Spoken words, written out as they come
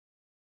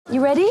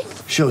You ready?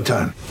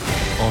 Showtime.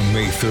 On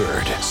May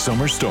 3rd,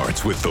 summer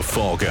starts with The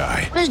Fall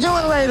Guy. Let's do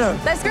it later.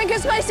 Let's drink a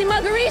spicy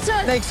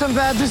margarita. Make some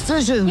bad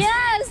decisions.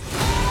 Yes.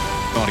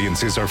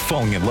 Audiences are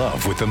falling in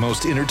love with the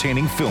most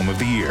entertaining film of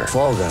the year.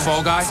 Fall Guy.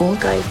 Fall Guy? Fall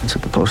Guy. That's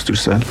what the poster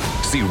said.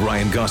 See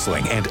Ryan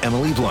Gosling and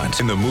Emily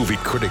Blunt in the movie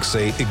critics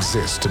say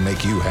exists to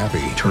make you happy.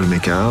 Trying to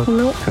make it out?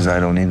 Nope. Because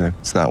I don't either.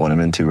 It's not what I'm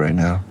into right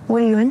now.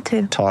 What are you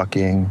into?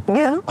 Talking.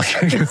 Yeah.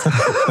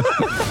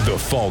 The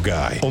Fall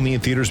Guy. Only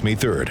in theaters May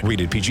 3rd.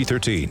 Rated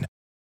PG-13.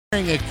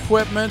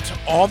 Equipment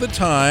all the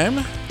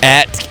time.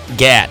 At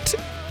GAT.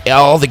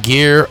 All the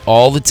gear,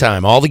 all the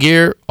time. All the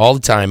gear, all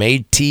the time.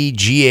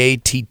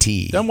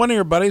 ATGATT. Doesn't one of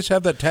your buddies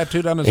have that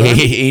tattooed on his arm?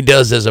 He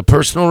does as a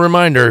personal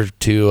reminder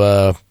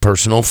to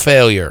personal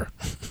failure.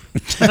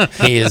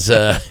 He is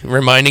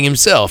reminding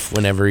himself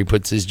whenever he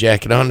puts his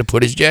jacket on to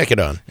put his jacket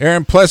on.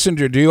 Aaron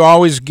Plessinger, do you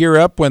always gear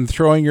up when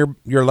throwing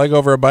your leg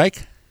over a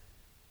bike?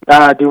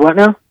 Do what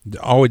now?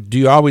 Do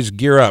you always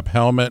gear up?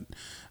 Helmet,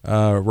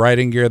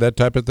 riding gear, that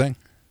type of thing?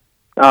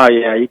 Oh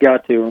yeah, you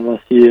got to unless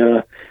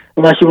you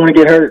want to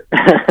get hurt.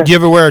 Do you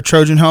ever wear a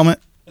Trojan helmet?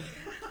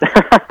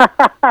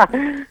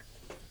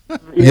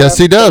 Yes,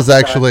 he does,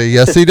 actually.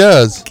 Yes, he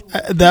does.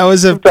 That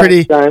was a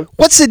pretty...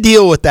 What's the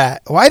deal with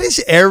that? Why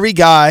does every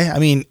guy... I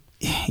mean,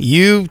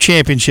 you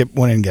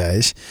championship-winning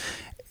guys,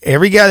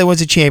 every guy that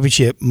wins a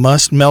championship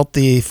must melt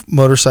the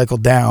motorcycle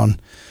down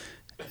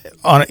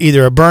on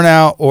either a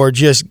burnout or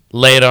just...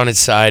 Lay it on its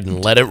side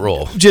and let it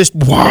roll. Just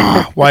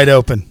wide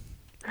open.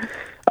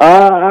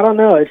 I don't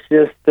know.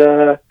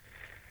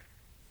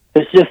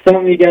 It's just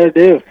something you got to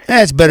do.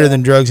 It's better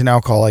than drugs and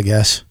alcohol, I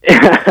guess.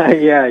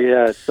 yeah.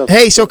 It's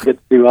hey, so good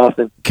to do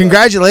often.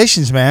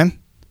 Congratulations, man.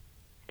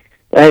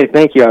 Hey,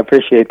 thank you. I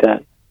appreciate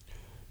that.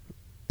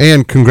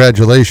 And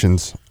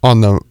congratulations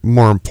on the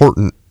more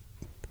important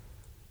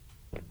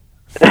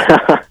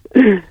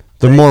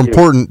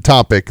important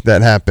topic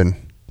that happened.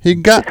 He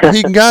got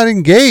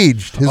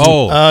engaged. Yeah.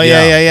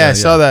 I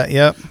saw that.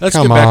 Yep. Let's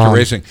get back to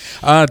racing.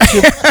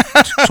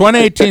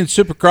 2018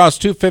 Supercross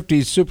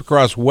 250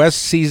 Supercross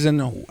West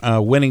season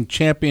winning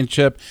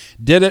championship.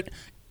 Did it.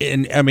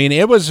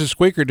 It was a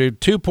squeaker, dude.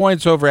 2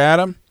 points over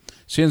Adam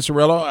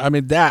Cianciarulo. I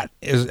mean,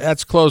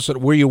 that's close.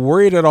 Were you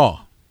worried at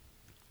all?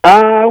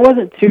 I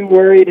wasn't too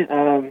worried.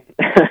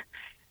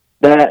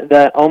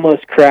 That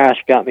almost crash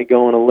got me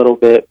going a little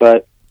bit,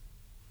 but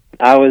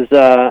I was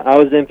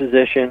in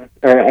position,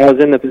 or I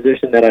was in the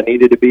position that I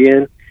needed to be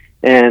in,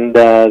 and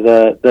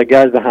the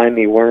guys behind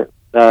me weren't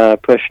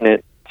pushing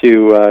it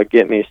to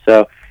get me,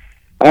 so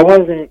I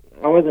wasn't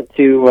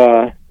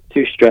too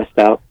stressed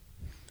out.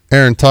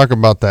 Aaron, talk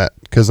about that,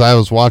 because I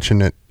was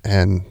watching it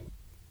and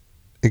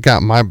it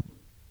got my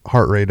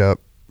heart rate up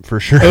for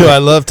sure. Oh, I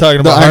love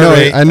talking about heart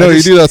rate. I know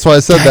you do. That's why I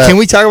said that. Can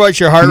we talk about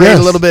your heart rate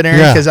a little bit,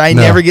 Aaron? Because I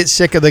never get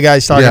sick of the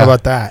guys talking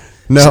about that.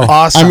 No, it's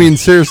awesome. I mean,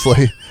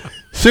 seriously.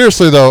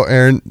 Seriously, though,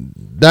 Aaron,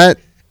 that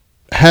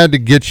had to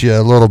get you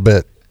a little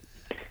bit.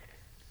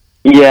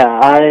 Yeah,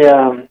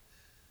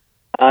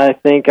 I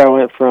think I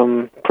went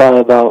from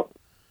probably about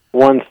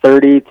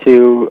 130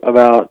 to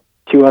about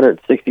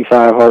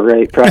 265 heart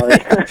rate, probably.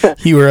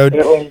 You were it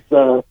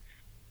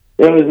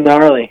was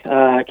gnarly.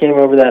 I came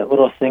over that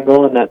little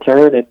single in that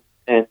turn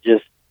and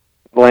just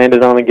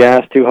landed on the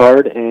gas too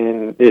hard,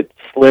 and it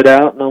slid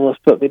out and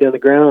almost put me to the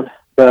ground.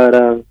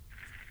 But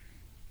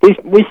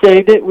we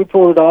saved it. We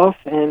pulled it off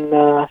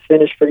and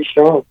finished pretty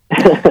strong.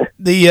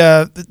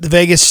 The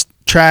Vegas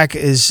track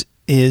is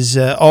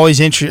always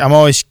interesting. I'm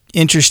always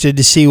interested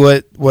to see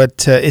what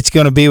it's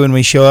going to be when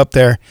we show up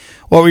there.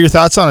 What were your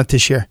thoughts on it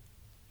this year?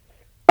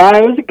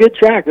 It was a good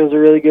track. It was a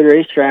really good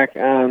racetrack.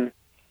 I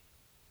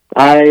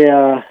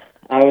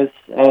was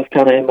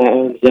kind of in my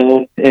own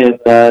zone and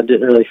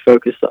didn't really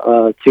focus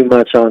too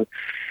much on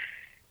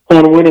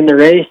winning the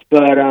race,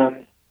 but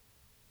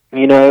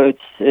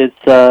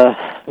it's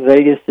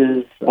Vegas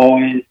is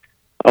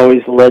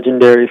always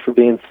legendary for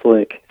being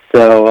slick.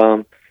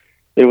 So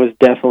it was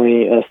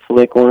definitely a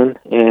slick one,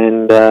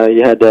 and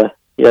you had to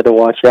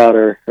watch out,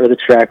 or the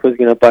track was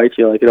going to bite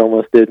you like it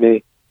almost did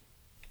me.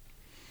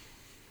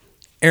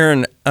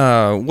 Aaron,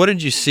 what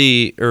did you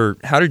see, or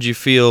how did you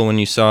feel when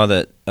you saw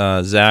that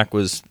Zach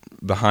was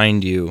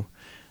behind you?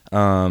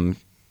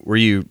 Were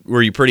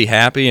you pretty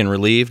happy and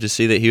relieved to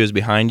see that he was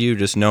behind you,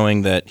 just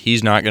knowing that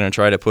he's not going to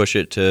try to push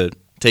it to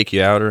take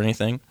you out or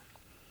anything?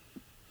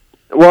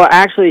 Well,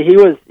 actually, he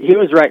was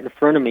right in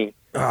front of me.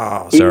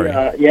 Oh, sorry.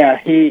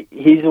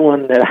 He's the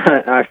one that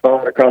I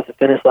followed across the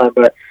finish line.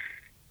 But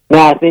no,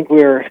 I think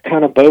we were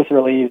kind of both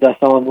relieved. I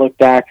saw him look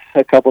back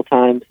a couple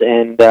times,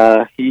 and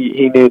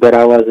he knew that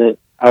I wasn't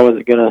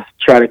gonna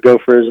try to go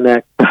for his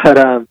neck. But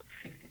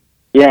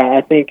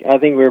I think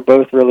we were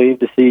both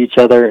relieved to see each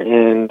other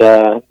and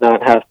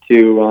not have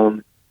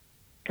to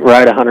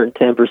ride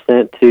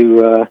 110%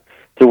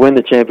 to win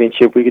the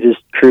championship. We could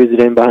just cruise it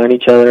in behind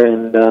each other,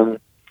 and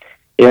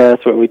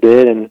that's what we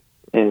did. And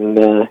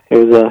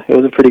it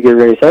was a pretty good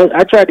race.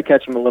 I tried to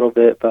catch him a little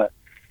bit, but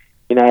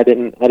I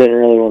didn't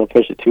really want to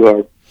push it too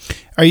hard.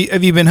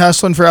 Have you been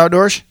hustling for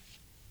outdoors?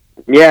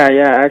 Yeah.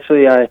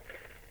 Actually,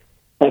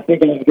 I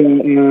think I've got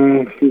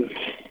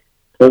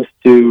close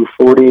to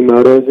 40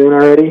 motos in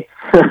already.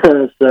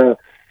 So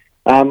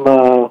I'm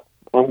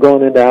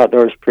going into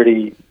outdoors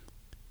pretty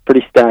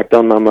stacked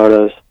on my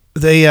motos.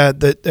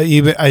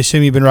 I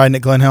assume you've been riding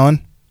at Glen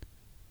Helen?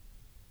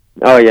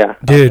 Oh yeah,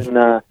 dude,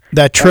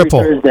 that triple,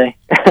 Thursday.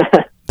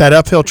 that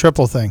uphill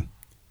triple thing.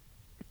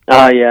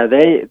 Oh yeah,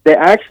 they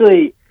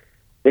actually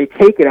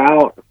take it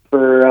out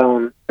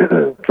for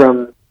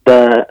from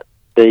the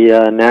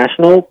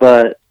national,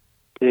 but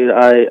dude,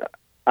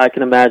 I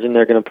can imagine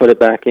they're going to put it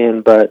back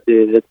in. But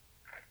dude,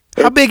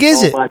 how big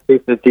is it? My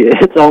 250,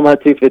 it's all my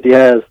 250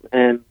 has,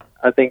 and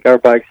I think our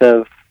bikes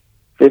have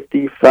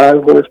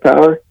 55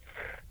 horsepower,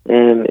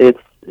 and it's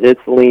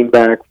lean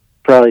back,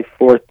 probably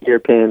fourth gear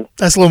pin.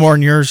 That's a little more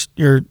than yours.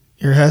 Your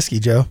Husky,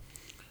 Joe.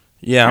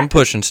 Yeah, I'm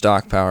pushing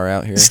stock power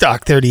out here.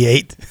 Stock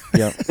 38.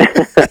 Yep.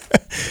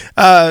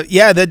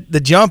 Yeah,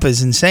 the jump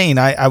is insane.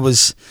 I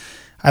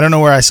don't know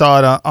where I saw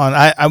it on.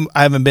 I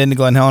haven't been to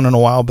Glen Helen in a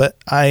while, but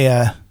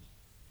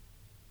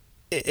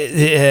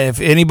if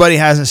anybody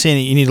hasn't seen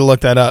it, you need to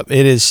look that up.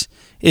 It's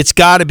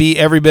got to be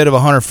every bit of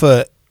 100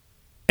 foot,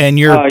 and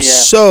you're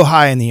so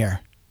high in the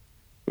air.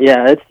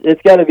 Yeah,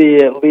 it's got to be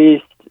at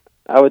least,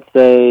 I would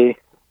say,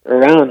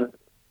 around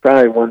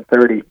probably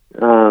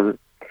 130.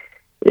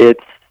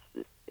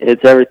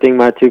 It's everything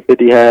my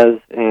 250 has,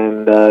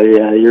 and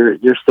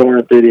you're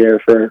soaring through the air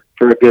for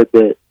a good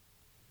bit.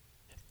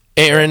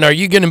 Aaron, are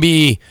you going to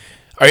be?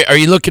 Are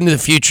you looking to the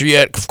future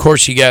yet? Of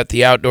course, you got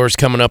the outdoors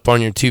coming up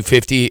on your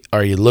 250.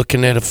 Are you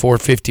looking at a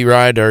 450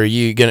 ride, or are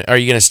you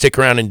gonna stick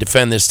around and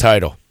defend this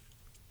title?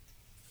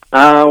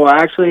 Well,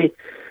 actually,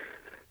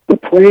 the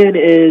plan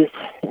is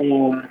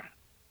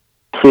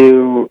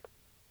to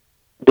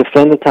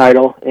defend the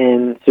title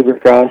in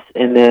Supercross,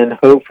 and then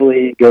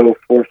hopefully go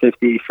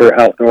 450 for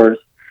outdoors.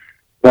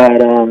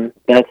 But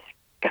that's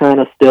kind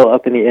of still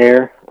up in the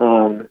air.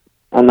 I'm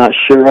not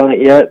sure on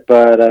it yet,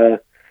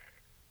 but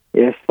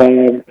if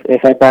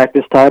I back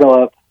this title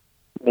up,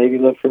 maybe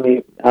look for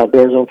me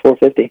outdoors on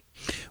 450.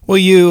 Well,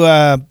 you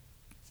how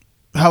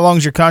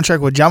long's your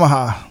contract with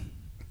Yamaha?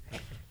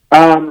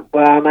 Well,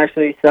 I'm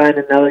actually signed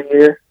another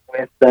year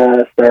with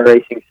Star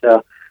Racing,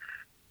 so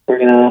we're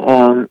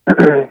gonna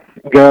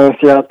go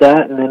throughout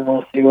that, and then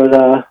we'll see what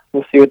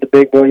the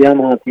big boy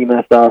Yamaha team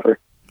has to offer.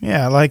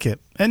 Yeah, I like it,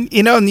 and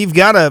you've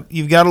got a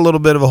little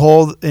bit of a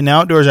hole in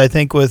outdoors, I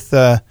think, with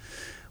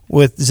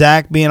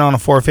Zach being on a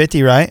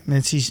 450, right?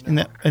 Isn't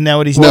that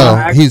what he's doing?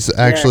 No, he's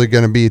actually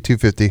going to be a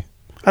 250.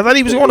 I thought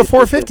he was going to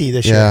 450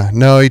 this year. Yeah,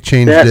 no, he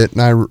changed it,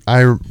 and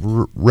I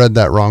read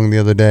that wrong the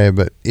other day.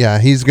 But yeah,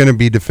 he's going to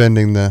be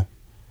defending the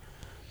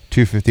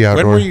 250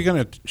 outdoor. When were you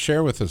going to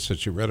share with us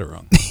that you read it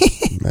wrong?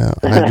 Yeah,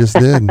 I just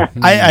did.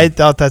 I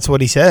thought that's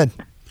what he said.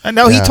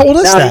 No, he told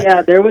us that.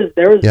 Yeah, there was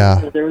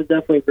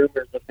definitely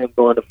rumors of him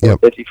going to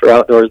 450 for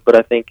outdoors, but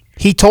I think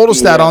he told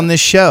us that on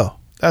this show.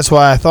 That's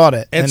why I thought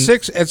it. At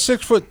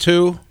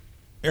 6'2",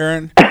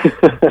 Aaron,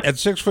 at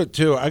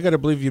 6'2", I got to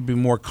believe you'd be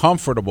more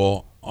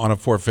comfortable on a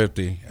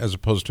 450 as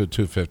opposed to a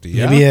 250.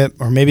 Yeah,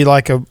 maybe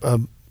like a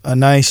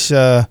nice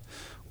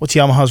what's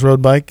Yamaha's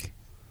road bike?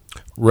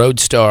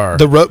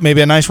 Roadstar.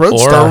 Maybe a nice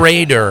Roadstar or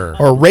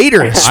a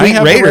Raider. A sweet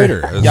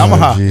Raider.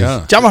 Yamaha.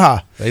 Yeah.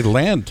 Yamaha. They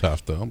land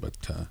tough though, but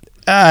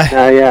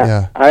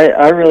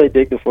I really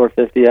dig the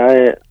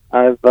 450.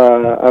 I've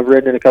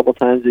ridden it a couple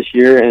times this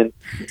year, and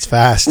it's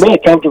fast. I'm really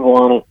comfortable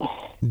on it.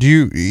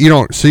 Do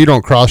you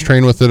don't cross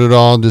train with it at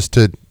all just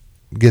to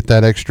get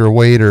that extra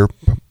weight, or?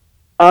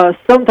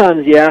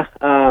 Sometimes, yeah.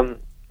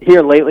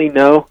 Here lately,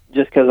 no,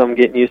 just because I'm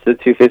getting used to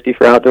the 250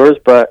 for outdoors.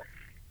 But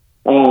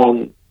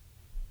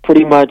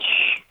pretty much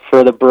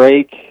for the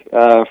break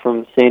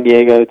from San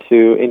Diego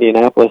to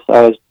Indianapolis,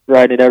 I was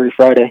riding it every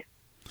Friday.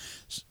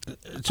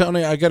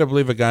 Tony, I got to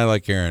believe a guy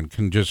like Aaron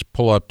can just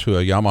pull up to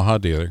a Yamaha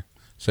dealer,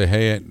 say,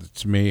 "Hey,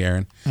 it's me,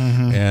 Aaron,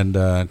 and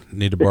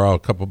need to borrow a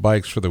couple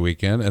bikes for the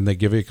weekend," and they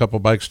give you a couple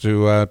bikes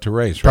to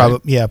race. Right?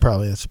 Probably. That's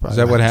probably. Is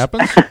that what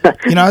happens?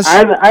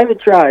 I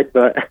haven't tried,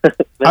 but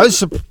I was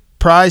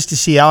surprised to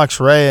see Alex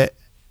Ray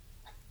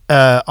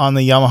on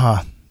the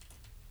Yamaha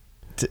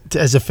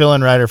as a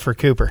fill-in rider for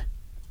Cooper.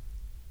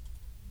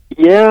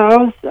 Yeah, I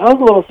was a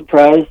little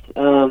surprised.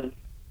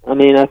 I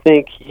mean, I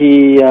think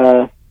he.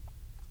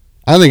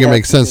 I think it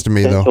makes sense to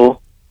me,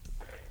 though.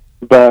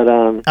 But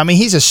I mean,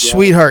 he's a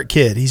sweetheart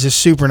kid. He's a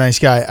super nice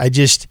guy.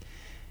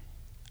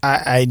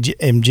 I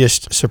am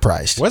just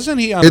surprised. Wasn't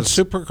he on a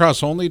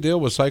Supercross only deal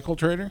with Cycle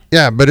Trader?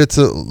 Yeah, but it's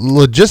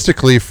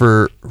logistically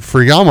for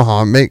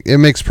Yamaha. It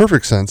makes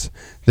perfect sense.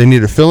 They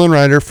need a fill-in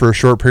rider for a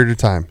short period of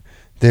time.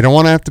 They don't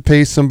want to have to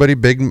pay somebody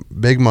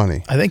big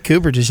money. I think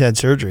Cooper just had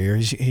surgery, or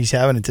he's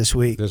having it this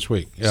week.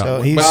 Yeah.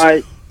 So he's.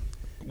 I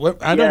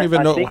don't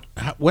even know.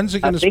 When's he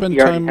going to spend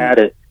time? Had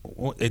it.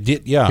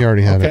 Yeah, he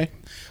already had it.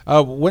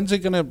 When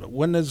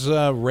is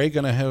Ray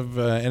gonna have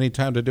any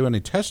time to do any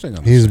testing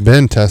on this? He's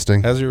been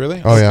testing. Has he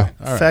really? Oh yeah.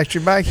 All right.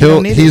 Factory bike.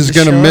 He's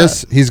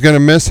gonna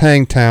miss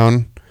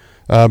Hangtown,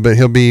 but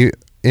he'll be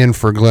in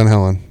for Glen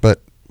Helen.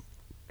 But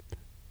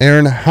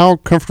Aaron, how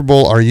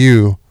comfortable are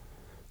you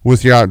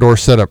with your outdoor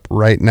setup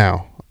right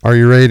now? Are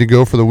you ready to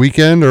go for the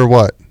weekend or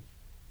what?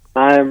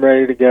 I am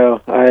ready to go.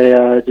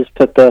 I just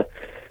put the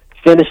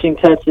finishing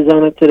touches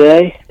on it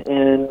today,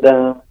 and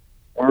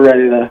we're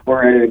ready to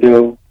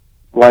go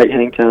light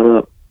Hangtown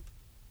up.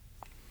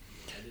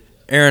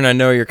 Aaron, I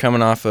know you're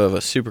coming off of a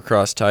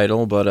Supercross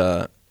title,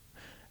 but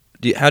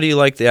how do you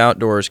like the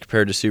outdoors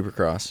compared to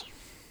Supercross?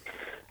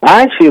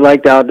 I actually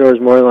like the outdoors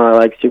more than I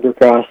like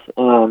Supercross.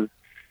 I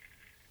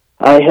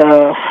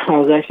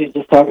was actually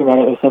just talking about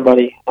it with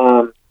somebody.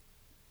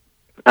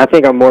 I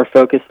think I'm more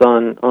focused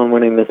on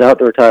winning this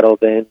outdoor title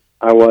than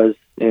I was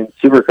in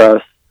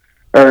Supercross,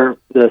 or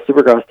the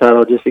Supercross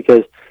title, just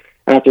because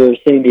after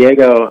San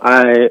Diego,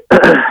 I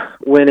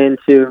went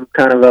into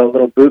kind of a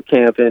little boot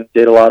camp and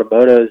did a lot of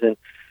motos, and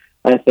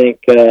I think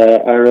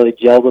I really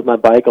gelled with my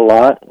bike a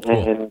lot,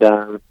 and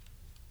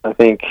I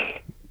think,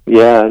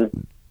 I'm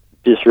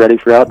just ready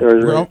for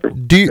outdoors.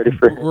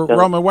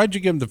 Roman, why'd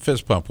you give him the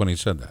fist bump when he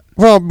said that?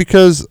 Well,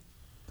 because,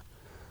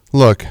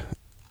 look,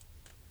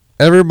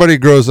 everybody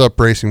grows up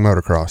racing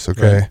motocross,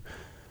 okay? Right.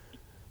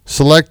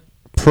 Select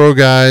pro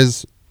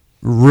guys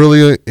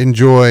really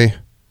enjoy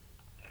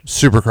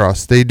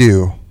Supercross. They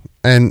do.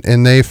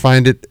 And they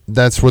find it,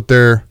 that's what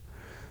their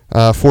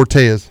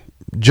forte is.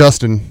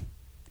 Justin,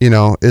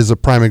 is a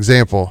prime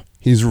example.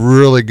 He's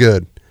really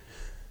good.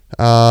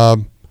 I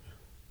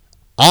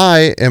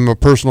am a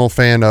personal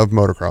fan of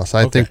motocross.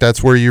 I think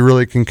that's where you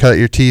really can cut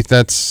your teeth.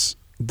 That's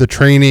the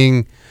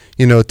training,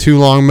 2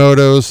 long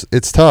motos.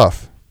 It's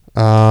tough.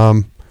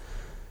 And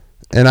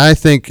I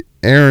think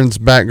Aaron's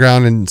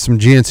background in some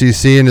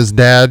GNCC and his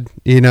dad,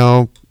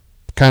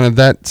 kind of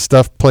that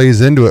stuff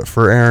plays into it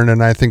for Aaron.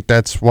 And I think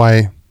that's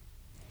why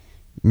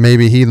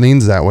maybe he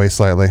leans that way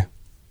slightly.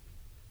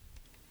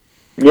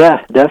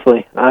 Yeah,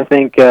 definitely. I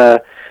think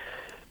the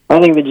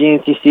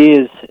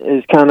GNCC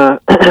is kind of,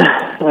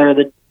 or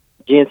the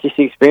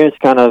GNCC experience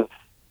kind of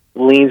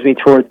leans me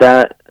toward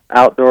that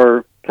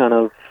outdoor kind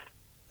of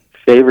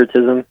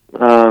favoritism.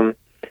 I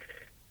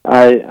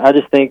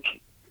just think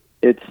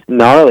it's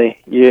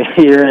gnarly.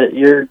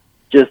 You're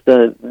just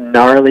a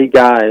gnarly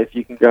guy if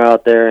you can go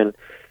out there and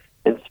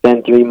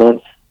spend 3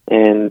 months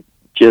and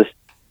just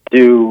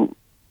do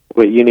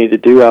what you need to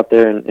do out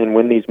there and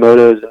win these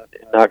motos and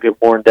not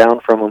get worn down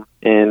from them.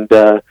 And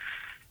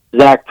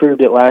Zach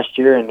proved it last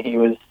year, and he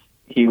was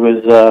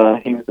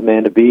the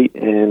man to beat.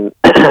 And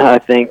I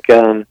think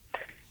you're,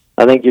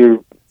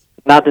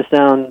 not to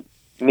sound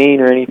mean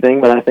or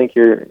anything, but I think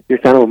you're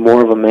kind of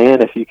more of a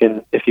man if you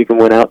can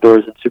win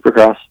outdoors in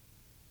Supercross.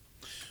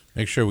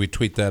 Make sure we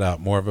tweet that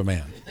out. More of a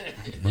man.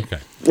 Okay.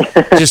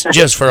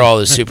 just for all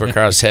the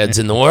Supercross heads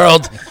in the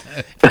world,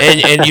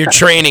 and your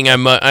training.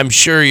 I'm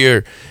sure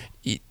you're.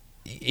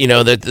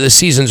 That the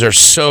seasons are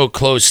so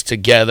close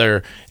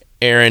together.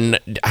 Aaron,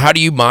 how do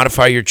you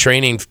modify your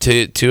training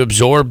to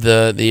absorb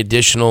the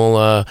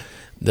additional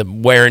the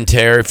wear and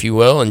tear, if you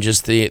will, and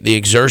just the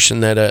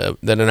exertion that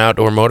an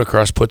outdoor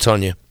motocross puts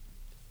on you?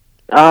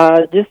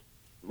 Just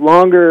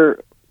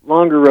longer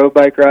road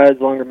bike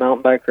rides, longer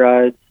mountain bike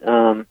rides.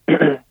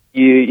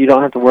 You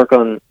don't have to work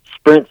on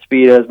sprint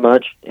speed as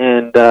much,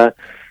 and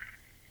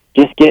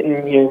just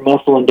getting your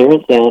muscle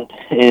endurance down.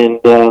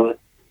 And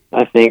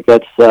I think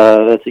that's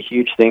a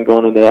huge thing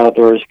going into the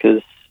outdoors,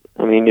 because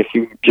if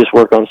you just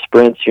work on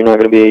sprints, you're not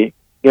going to be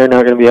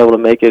able to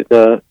make it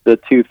the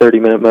 2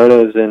 30-minute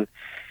motos, and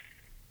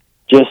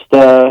just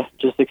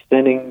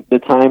extending the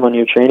time on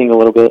your training a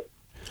little bit.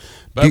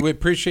 But we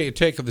appreciate you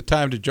taking the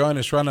time to join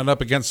us, running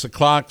up against the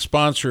clock.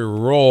 Sponsor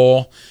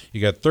roll.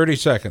 You got 30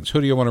 seconds.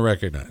 Who do you want to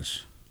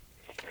recognize?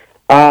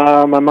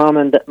 My mom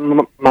and dad,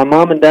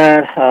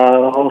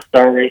 the whole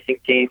Star Racing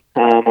team.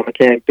 My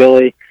mechanic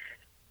Billy,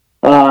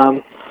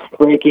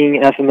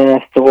 Breaking,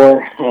 FMS,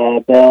 Thor,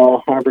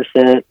 Bell,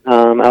 100%,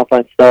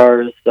 Alpine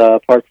Stars,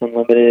 Parts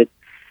Unlimited,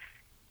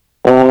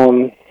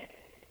 Yamalube,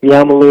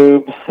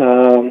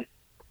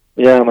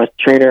 my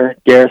trainer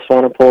Gareth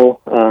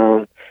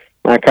Swanepoel,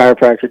 my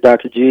chiropractor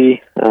Dr.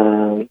 G,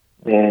 and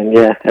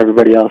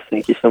everybody else.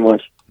 Thank you so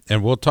much.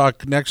 And we'll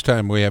talk next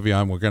time we have you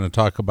on. We're going to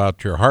talk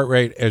about your heart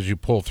rate as you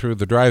pull through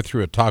the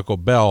drive-thru at Taco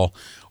Bell,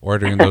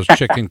 ordering those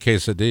chicken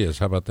quesadillas.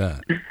 How about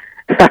that?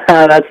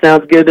 That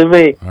sounds good to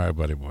me. All right,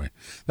 buddy boy.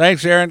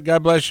 Thanks, Aaron.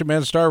 God bless you,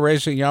 man. Star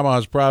Racing,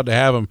 Yamaha's proud to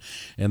have him,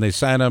 and they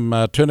signed him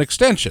to an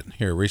extension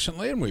here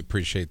recently, and we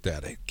appreciate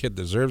that. A kid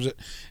deserves it,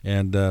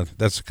 and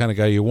that's the kind of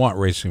guy you want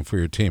racing for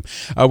your team.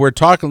 We're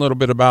talking a little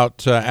bit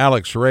about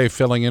Alex Ray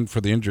filling in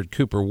for the injured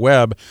Cooper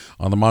Webb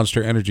on the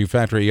Monster Energy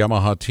Factory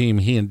Yamaha team.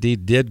 He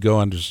indeed did go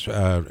and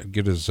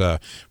get his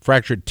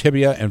fractured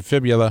tibia and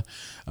fibula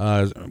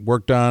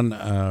worked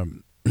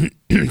on.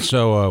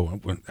 So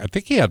I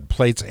think he had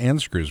plates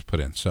and screws put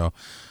in. So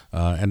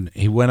and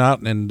he went out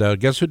and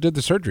guess who did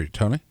the surgery,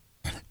 Tony?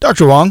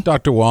 Dr. Wong.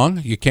 Dr.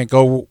 Wong. You can't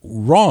go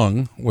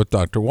wrong with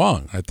Dr.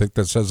 Wong. I think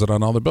that says it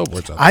on all the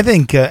billboards out there. I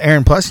think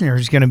Aaron Plessinger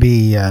is going to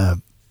be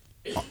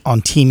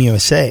on Team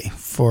USA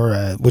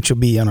for which will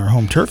be on our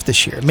home turf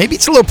this year. Maybe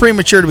it's a little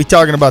premature to be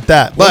talking about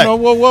that. But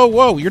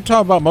whoa! You're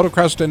talking about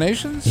Motocross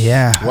Donations?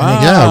 Yeah.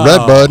 Wow. Yeah,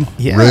 Red Bud.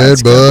 Yeah,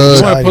 Red Bud.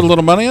 You want to put a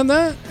little money on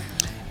that?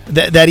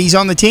 That he's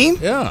on the team?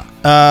 Yeah.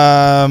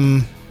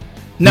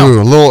 No.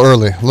 Ooh, a little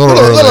early. A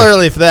little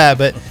early for that,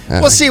 but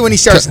we'll see when he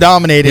starts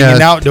dominating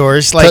in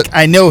outdoors.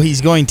 I know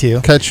he's going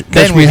to. Catch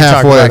me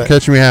halfway.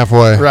 Catch me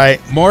halfway.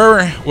 Right.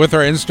 More with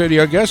our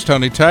in-studio guest,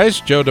 Tony Tice,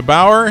 Joe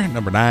DeBauer,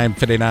 number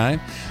 959.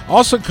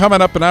 Also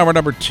coming up in hour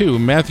number 2,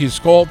 Matthew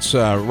Skoltz,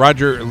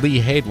 Roger Lee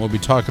Hayden will be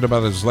talking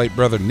about his late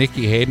brother,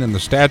 Nicky Hayden, and the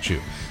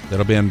statue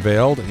that'll be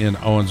unveiled in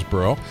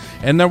Owensboro.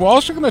 And then we're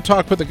also going to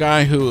talk with a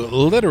guy who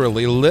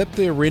literally lit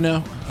the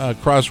arena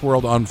cross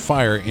world on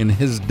fire in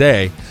his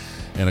day.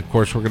 And, of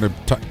course, we're going to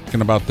be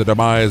talking about the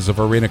demise of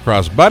arena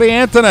cross. Buddy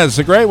Antunez,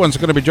 the great one's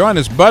going to be joining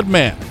us,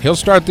 Budman. He'll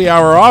start the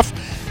hour off.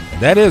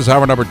 That is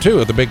hour number 2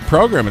 of the big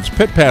program. It's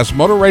Pit Pass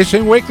Motor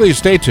Racing Weekly.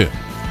 Stay tuned.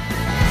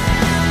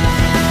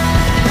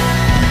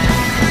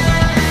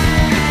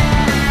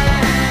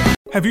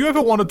 Have you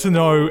ever wanted to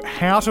know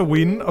how to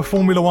win a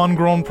Formula One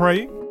Grand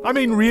Prix? I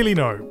mean, really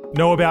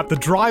know about the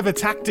driver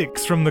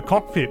tactics from the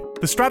cockpit,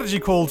 the strategy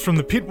calls from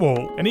the pit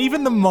wall, and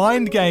even the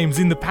mind games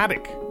in the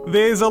paddock.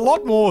 There's a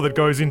lot more that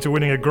goes into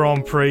winning a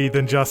Grand Prix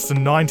than just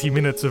 90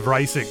 minutes of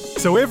racing.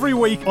 So every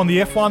week on the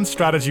F1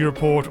 Strategy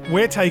Report,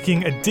 we're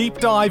taking a deep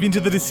dive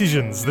into the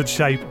decisions that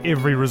shape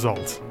every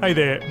result. Hey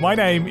there, my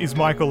name is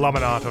Michael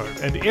Laminato,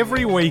 and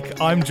every week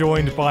I'm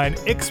joined by an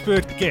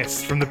expert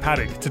guest from the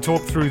paddock to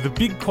talk through the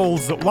big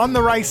calls that won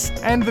the race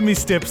and the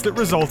missteps that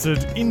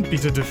resulted in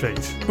bitter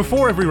defeat.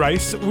 Before every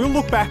race, we'll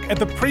look back at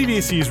the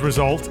previous year's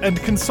result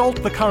and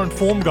consult the current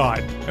form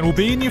guide, and we'll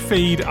be in your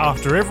feed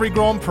after every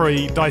Grand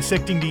Prix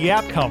dissecting the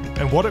outcome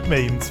and what it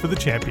means for the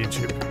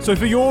championship. So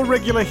for your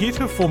regular hit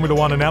of Formula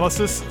One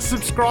analysis,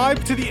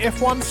 subscribe to the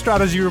F1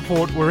 Strategy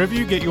Report wherever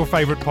you get your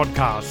favourite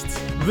podcasts.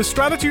 The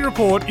Strategy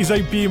Report is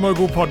a Beer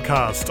Mogul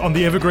podcast on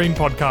the Evergreen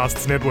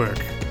Podcasts Network.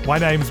 My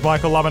name's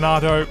Michael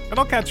Laminato, and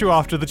I'll catch you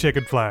after the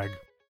checkered flag.